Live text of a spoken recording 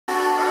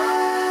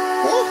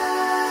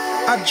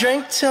I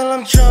drink till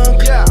I'm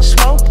drunk,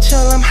 smoke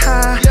till I'm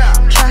high,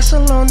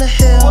 castle on the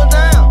hill,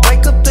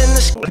 wake up in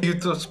the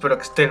YouTube, espero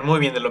que estén muy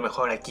bien, de lo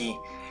mejor aquí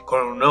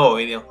con un nuevo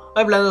video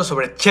hablando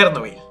sobre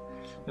Chernobyl,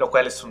 lo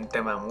cual es un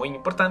tema muy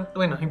importante,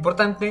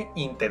 importante,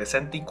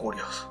 interesante y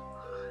curioso.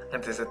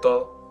 Antes de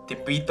todo, te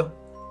invito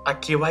a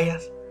que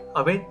vayas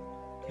a ver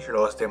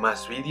los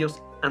demás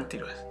vídeos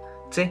anteriores.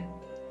 Sé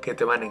que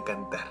te van a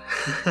encantar.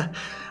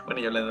 Bueno,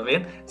 yo hablando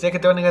bien, sé que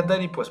te van a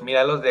encantar y pues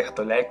míralos, deja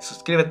tu like,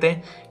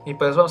 suscríbete y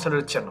pues vamos a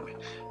hablar de Chernobyl.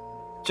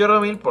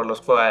 Chernobyl, por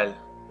los cuales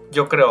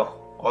yo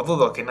creo o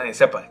dudo que nadie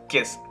sepa qué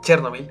es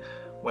Chernobyl.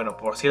 Bueno,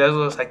 por si las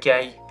dudas, aquí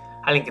hay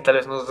alguien que tal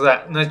vez no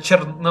es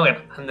Chernobyl,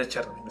 no es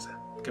Chernobyl,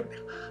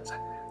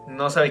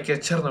 no sabe qué es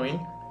Chernobyl.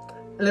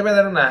 Le voy a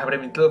dar una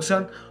breve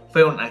introducción.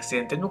 Fue un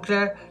accidente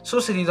nuclear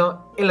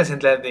sucedido en la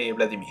central de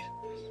Vladimir,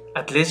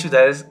 a 3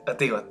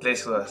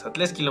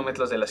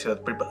 kilómetros de la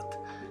ciudad Pripyat,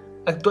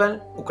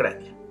 actual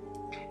Ucrania,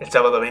 el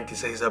sábado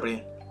 26 de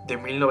abril de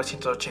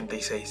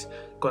 1986,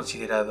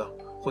 considerado,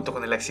 junto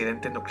con el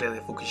accidente nuclear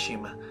de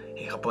Fukushima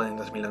en Japón en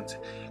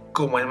 2011,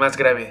 como el más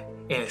grave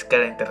en la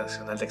escala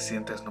internacional de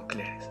accidentes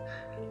nucleares,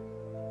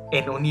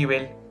 en un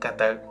nivel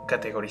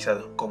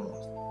categorizado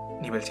como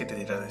nivel 7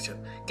 de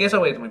radiación, que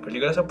eso es muy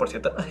peligroso, por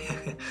cierto.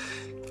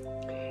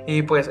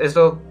 Y pues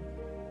esto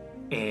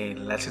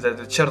en la ciudad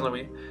de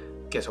Chernobyl,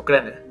 que es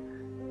Ucrania,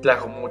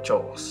 trajo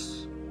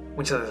muchas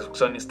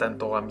destrucciones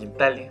tanto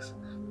ambientales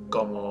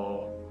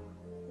como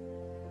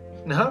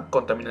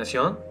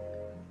contaminación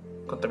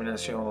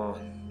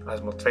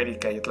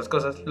atmosférica y otras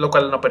cosas, lo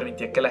cual no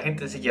permitía que la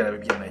gente siguiera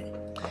viviendo ahí.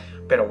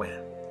 Pero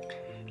bueno,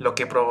 lo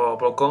que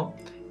provocó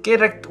que,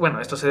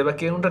 esto se debe a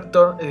que un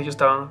reactor, ellos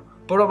estaban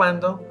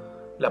probando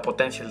la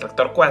potencia del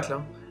reactor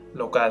 4,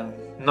 lo cual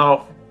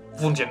no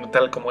funcionó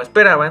tal como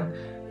esperaban,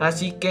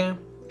 así que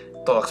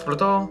todo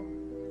explotó,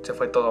 se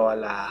fue toda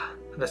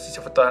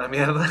la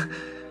mierda,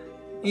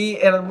 y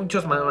eran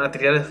muchos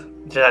materiales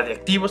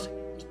radiactivos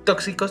y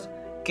tóxicos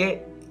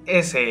que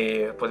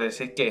puede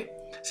decir que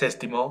se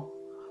estimó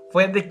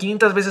fue de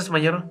 500 veces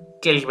mayor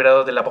que el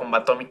liberado de la bomba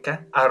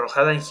atómica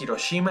arrojada en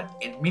Hiroshima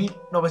en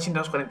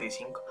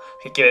 1945.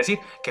 ¿Qué quiere decir?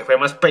 Que fue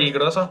más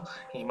peligroso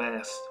y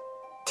más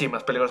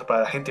peligroso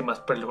para la gente y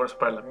más peligroso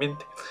para el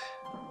ambiente.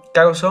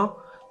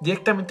 Causó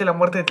directamente la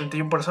muerte de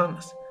 31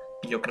 personas,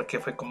 y yo creo que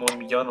fue como 1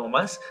 millón o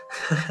más.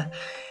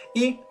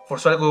 Y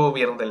forzó al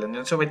gobierno de la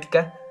Unión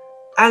Soviética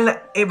a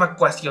la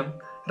evacuación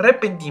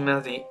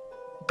repentina de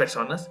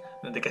personas,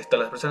 de casi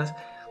todas las personas,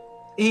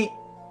 y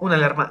una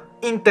alarma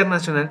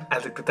internacional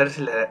al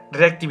detectarse la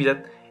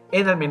reactividad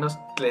en al menos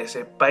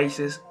 13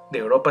 países de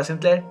Europa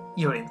Central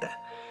y Oriental,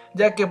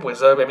 ya que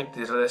pues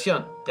obviamente es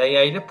radiación y hay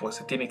aire, pues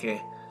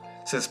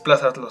se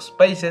desplazan los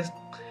países.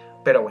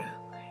 Pero bueno,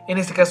 en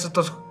este caso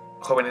estos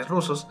jóvenes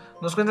rusos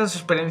nos cuentan su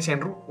experiencia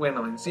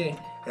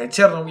en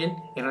Chernobyl,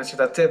 en una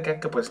ciudad cerca,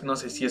 que pues no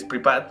sé si es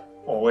Pripyat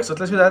o es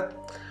otra ciudad,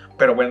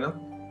 pero bueno,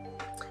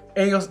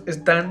 ellos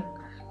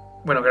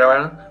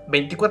grabaron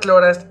 24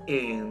 horas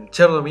en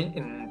Chernobyl,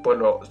 en un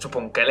pueblo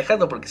supongo que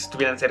alejado, porque si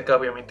estuvieran cerca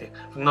obviamente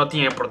no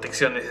tienen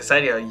protección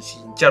necesaria, y si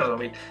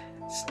Chernobyl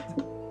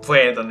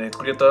fue donde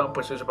descubrió todo,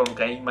 pues yo supongo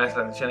que hay más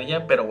radiación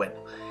allá, pero bueno,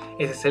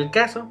 ese es el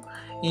caso.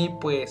 Y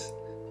pues,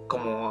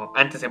 como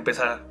antes de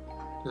empezar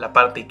la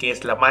parte que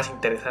es la más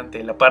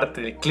interesante, la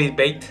parte de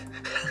clickbait,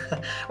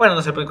 bueno,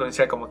 no se puede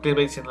considerar como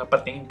clickbait, sino la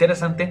parte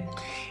interesante,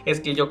 es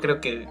que yo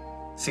creo que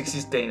si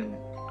existen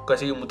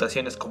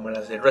mutaciones como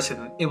las de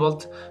Resident Evil,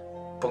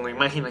 pongo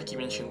imagen aquí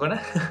bien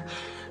chingona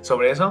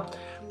sobre eso,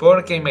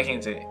 porque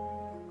imagínense,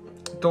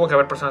 tuvo que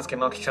haber personas que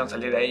no quisieron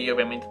salir de ahí y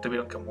obviamente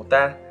tuvieron que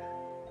mutar,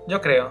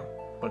 yo creo,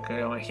 porque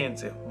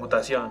imagínense,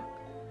 mutación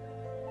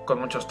con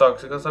muchos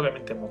tóxicos,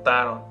 obviamente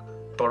mutaron,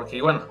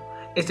 porque bueno,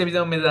 este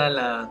video me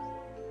da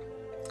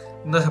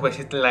no se puede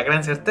decir la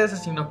gran certeza,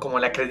 sino como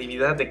la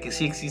credibilidad de que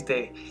sí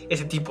existe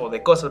ese tipo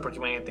de cosas, porque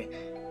imagínate,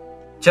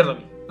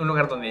 Chernobyl, un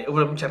lugar donde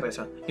hubo mucha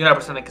radiación, y una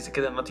persona que se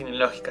queda no tiene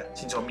lógica,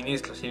 sin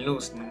suministro, sin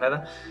luz, ni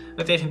nada,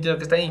 no tiene sentido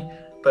que esté ahí.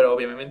 Pero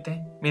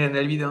obviamente, miren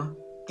el video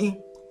y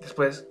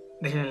después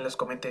dejen en los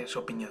comentarios su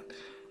opinión,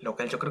 lo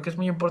cual yo creo que es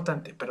muy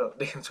importante, pero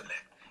dejen su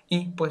like.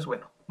 Y pues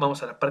bueno,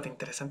 vamos a la parte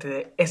interesante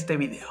de este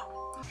video.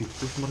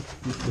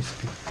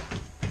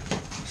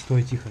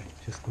 Стой, тихо,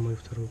 сейчас снимаю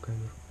вторую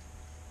камеру.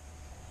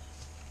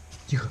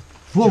 Тихо.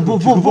 Во!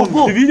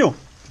 Ты видел?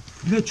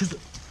 Блядь, что за...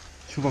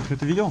 Чувак, ты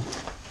это видел?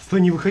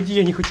 Стой, не выходи,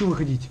 я не хочу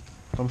выходить.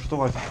 Там что,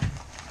 Вася?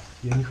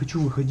 Я не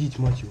хочу выходить,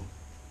 мать его.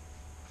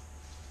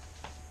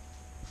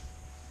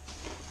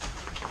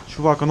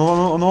 Чувак,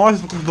 оно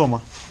лазит вокруг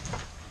дома.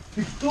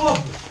 Ты кто?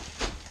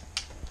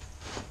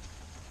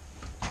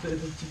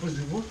 Это типа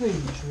животное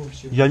или чего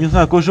вообще? Я не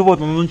знаю, какое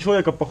животное, но на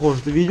человека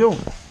похоже. Ты видел?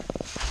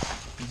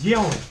 Где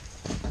он?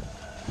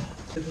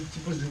 Это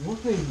типа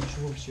животное или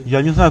чего вообще?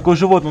 Я не знаю, какое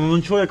животное, но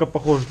на человека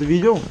pохоже. ¿Te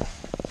видел?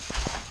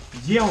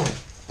 Где он?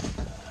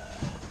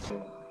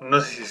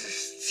 No sé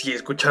si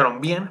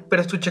escucharon bien,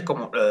 pero escuché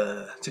como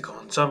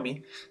un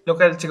zombie, lo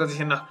cual chicos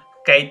diciendo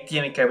que ahí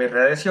tiene que haber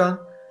radiación.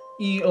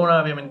 Y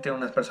obviamente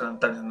unas personas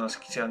tal vez no se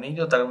quisieron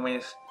ir, o tal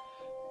vez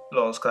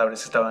los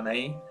cadáveres estaban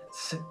ahí.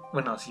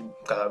 Bueno, sí,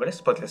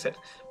 cadáveres, podría ser.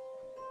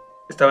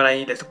 Estaban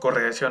ahí, les tocó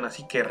regresión,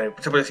 así que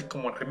se puede decir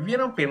como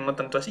revivieron, pero no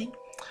tanto así.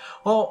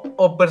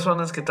 O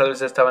personas que tal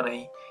vez estaban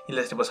ahí y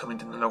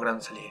lastimosamente no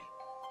lograron salir.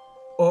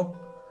 O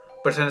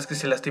personas que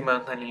se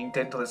lastimaron en el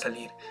intento de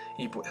salir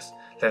y pues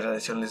la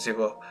radiación les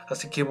llegó,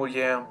 así que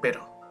murieron,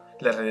 pero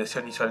la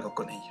radiación hizo algo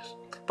con ellos.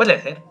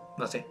 Puede ser,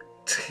 no sé.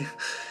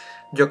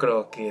 Yo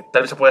creo que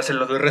tal vez se puede hacer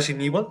lo de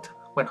Resident Evil.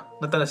 Bueno,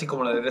 no tan así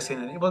como lo de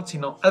Resident Evil,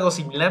 sino algo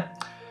similar.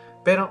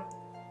 Pero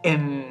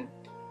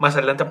más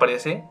adelante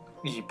aparece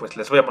y pues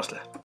les voy a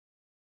mostrar.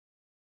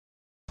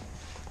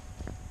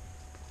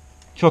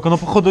 Чувак, оно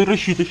походу и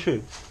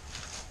рассчитывает.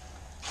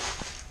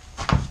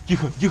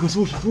 Тихо, тихо,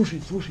 слушай,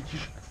 слушай, слушай,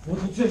 тише. Вот,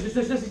 все,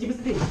 иди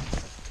быстрее.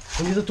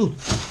 Он где-то тут.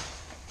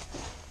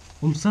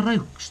 Он в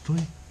сарае, что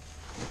ли?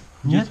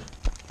 Нет?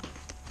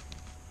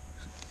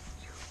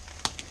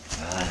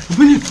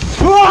 Блин!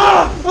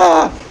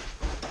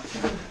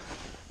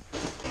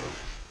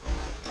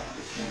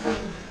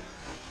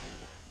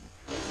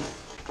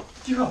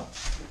 Тихо.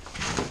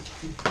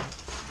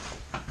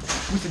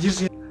 Быстро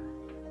держи.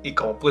 Y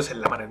como puse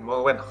la cámara en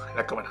modo, bueno,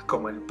 la cámara,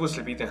 como puse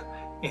el video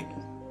en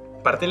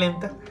parte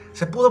lenta,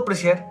 se pudo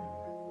apreciar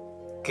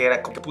que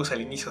era como puse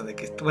al inicio de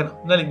que, bueno,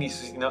 no al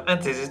inicio, sino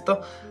antes de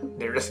esto,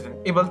 de Resident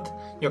Evil.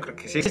 Yo creo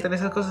que sí existen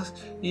esas cosas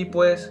y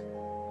pues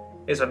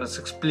eso nos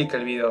explica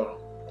el video.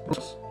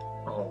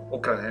 O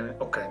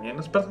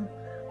ucranianos, perdón.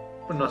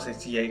 No sé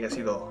si haya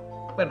sido,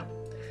 bueno,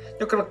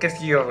 yo creo que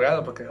sí es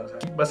real, porque o sea,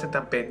 va a ser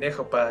tan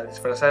pendejo para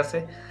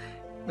disfrazarse.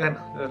 Bueno,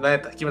 la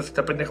neta, aquí va a ser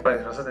tan pendejo para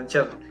disfrazarse en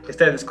Chernobyl.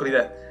 Está en la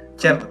oscuridad,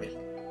 Chernobyl,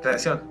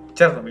 radiación,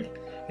 Chernobyl,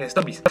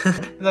 zombies.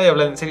 No voy a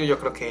hablar en serio, yo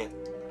creo que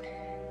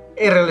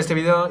es real este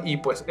video y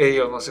pues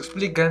ellos nos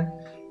explican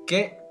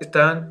que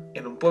estaban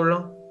en un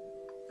pueblo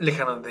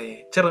lejano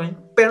de Chernobyl,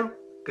 pero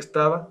que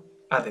estaba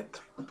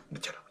adentro de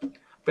Chernobyl.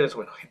 Pero es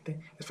bueno, gente,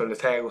 espero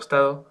les haya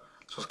gustado,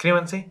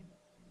 suscríbanse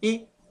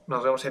y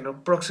nos vemos en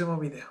un próximo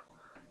video.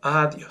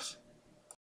 Adiós.